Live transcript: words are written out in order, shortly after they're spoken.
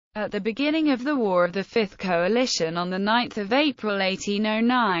At the beginning of the War of the Fifth Coalition on 9 April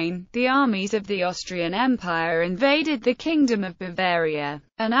 1809, the armies of the Austrian Empire invaded the Kingdom of Bavaria,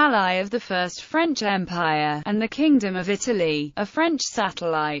 an ally of the First French Empire, and the Kingdom of Italy, a French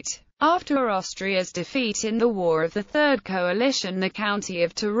satellite. After Austria's defeat in the War of the Third Coalition, the county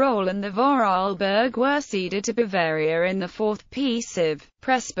of Tyrol and the Vorarlberg were ceded to Bavaria in the Fourth Peace of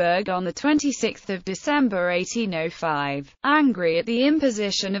Pressburg on 26 December 1805. Angry at the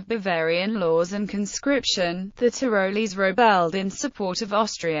imposition of Bavarian laws and conscription, the Tyrolese rebelled in support of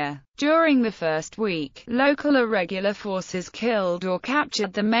Austria. During the first week, local irregular forces killed or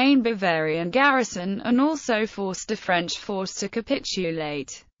captured the main Bavarian garrison, and also forced a French force to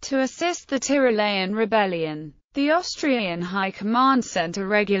capitulate. To assist the Tyrolean rebellion, the Austrian High Command sent a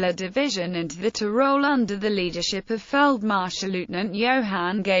regular division into the Tyrol under the leadership of Feldmarschall-Lieutenant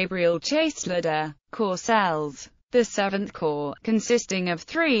Johann Gabriel Chassler de Courcelles. The 7th Corps, consisting of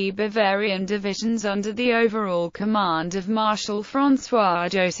 3 Bavarian divisions under the overall command of Marshal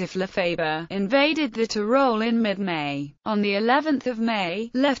François-Joseph Lefebvre, invaded the Tyrol in mid-May. On the 11th of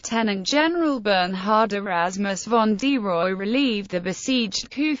May, Lieutenant General Bernhard Erasmus von Deroy relieved the besieged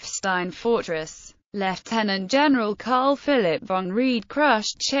Kufstein fortress. Lieutenant General Karl Philipp von Wrede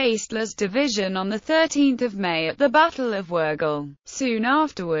crushed Chassler's division on 13 May at the Battle of Wurgel. Soon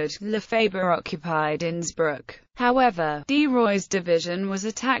afterward, Lefebvre occupied Innsbruck. However, Deroy's division was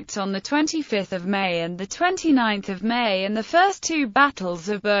attacked on 25 May and 29 May in the first 2 battles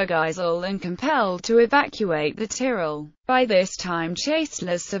of Bergheisel and compelled to evacuate the Tyrol. By this time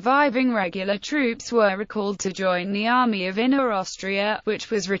Chassler's surviving regular troops were recalled to join the army of Inner Austria,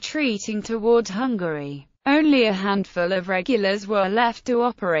 which was retreating toward Hungary. Only a handful of regulars were left to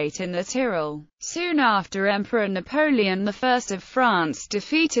operate in the Tyrol. Soon after, Emperor Napoleon I of France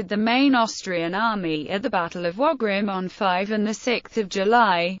defeated the main Austrian army at the Battle of Wagram on 5 and 6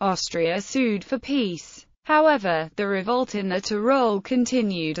 July. Austria sued for peace. However, the revolt in the Tyrol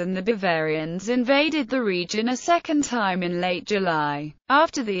continued and the Bavarians invaded the region a second time in late July.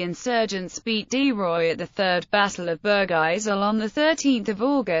 After the insurgents beat Deroy at the Third Battle of Bergheisel on 13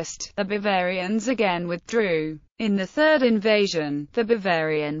 August, the Bavarians again withdrew. In the third invasion, the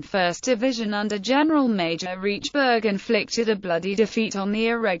Bavarian 1st Division under General Major Reichberg inflicted a bloody defeat on the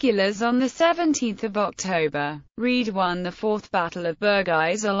irregulars on 17 October. Wrede won the Fourth Battle of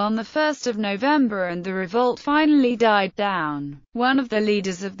Bergheisel on 1 November and the revolt finally died down. One of the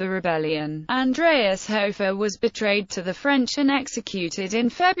leaders of the rebellion, Andreas Hofer, was betrayed to the French and executed in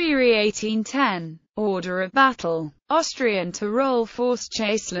February 1810. Order of battle. Austrian Tyrol force.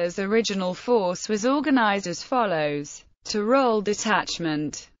 Chassler's original force was organized as follows. Tyrol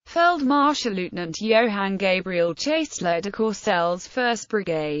Detachment. Feldmarschall-Lieutenant Johann Gabriel Chassler de Courcelles 1st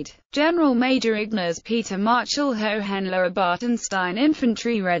Brigade. General Major Ignaz Peter Marschall Hohenlohe Bartenstein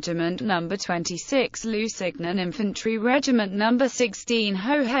Infantry Regiment No. 26 Lusignan Infantry Regiment No. 16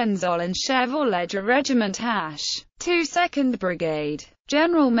 Hohenzollern-Chevauleger Regiment Hash. 2 2nd Brigade.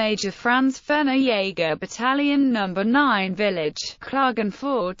 General Major Franz Fenner Jaeger Battalion No. 9 Village,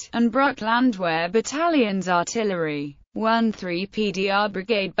 Klagenfurt, and Bruck Landwehr Battalions Artillery. 1-3 PDR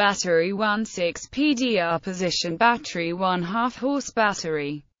Brigade Battery 1-6 PDR Position Battery 1/2 Horse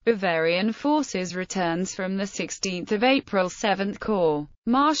Battery. Bavarian Forces returns from 16 April 7th Corps.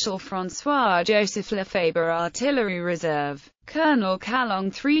 Marshal François-Joseph Lefebvre Artillery Reserve. Colonel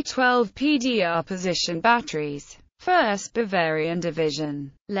Calong 312 PDR Position Batteries. 1st Bavarian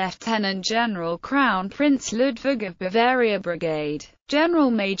Division. Lieutenant General Crown Prince Ludwig of Bavaria Brigade. General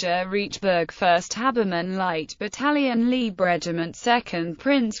Major Reichberg 1st Habermann Light Battalion Lieb Regiment 2nd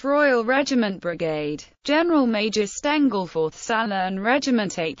Prince Royal Regiment Brigade. General Major Stengel 4th Salern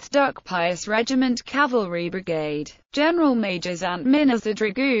Regiment 8th Duck Pius Regiment Cavalry Brigade. General Major Sant Minneser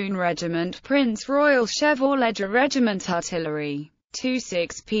Dragoon Regiment Prince Royal Chevauleger Regiment Artillery.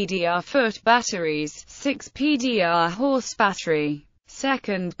 2-6 PDR Foot Batteries, 6 PDR Horse Battery.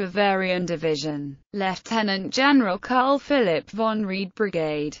 2nd Bavarian Division. Lieutenant General Karl Philipp von Wrede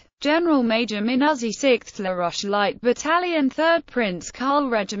Brigade. General Major Minuzzi 6th La Roche Light Battalion 3rd Prince Karl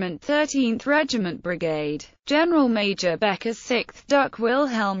Regiment 13th Regiment Brigade. General Major Becker 6th Duck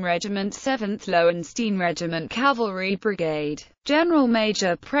Wilhelm Regiment 7th Lowenstein Regiment Cavalry Brigade. General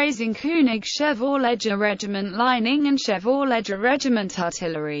Major Praising König Chevauleger Regiment Lining and Chevauleger Regiment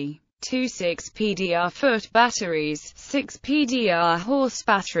Artillery. 2-6 PDR Foot Batteries, 6 PDR Horse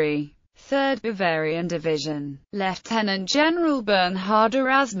Battery. 3rd Bavarian Division, Lieutenant General Bernhard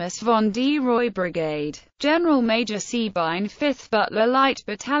Erasmus von de Roy Brigade, General Major Seebein 5th Butler Light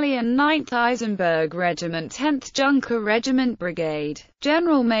Battalion 9th Eisenberg Regiment 10th Junker Regiment Brigade,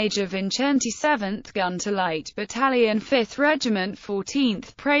 General Major Vincenti 7th Gunter Light Battalion 5th Regiment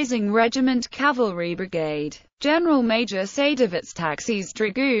 14th Praising Regiment Cavalry Brigade, General Major Sadovitz Taxis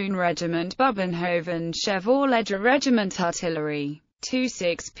Dragoon Regiment Bubenhoven Chevauleger Regiment Artillery, 2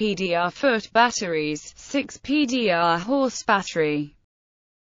 6 PDR Foot Batteries, 6 PDR Horse Battery,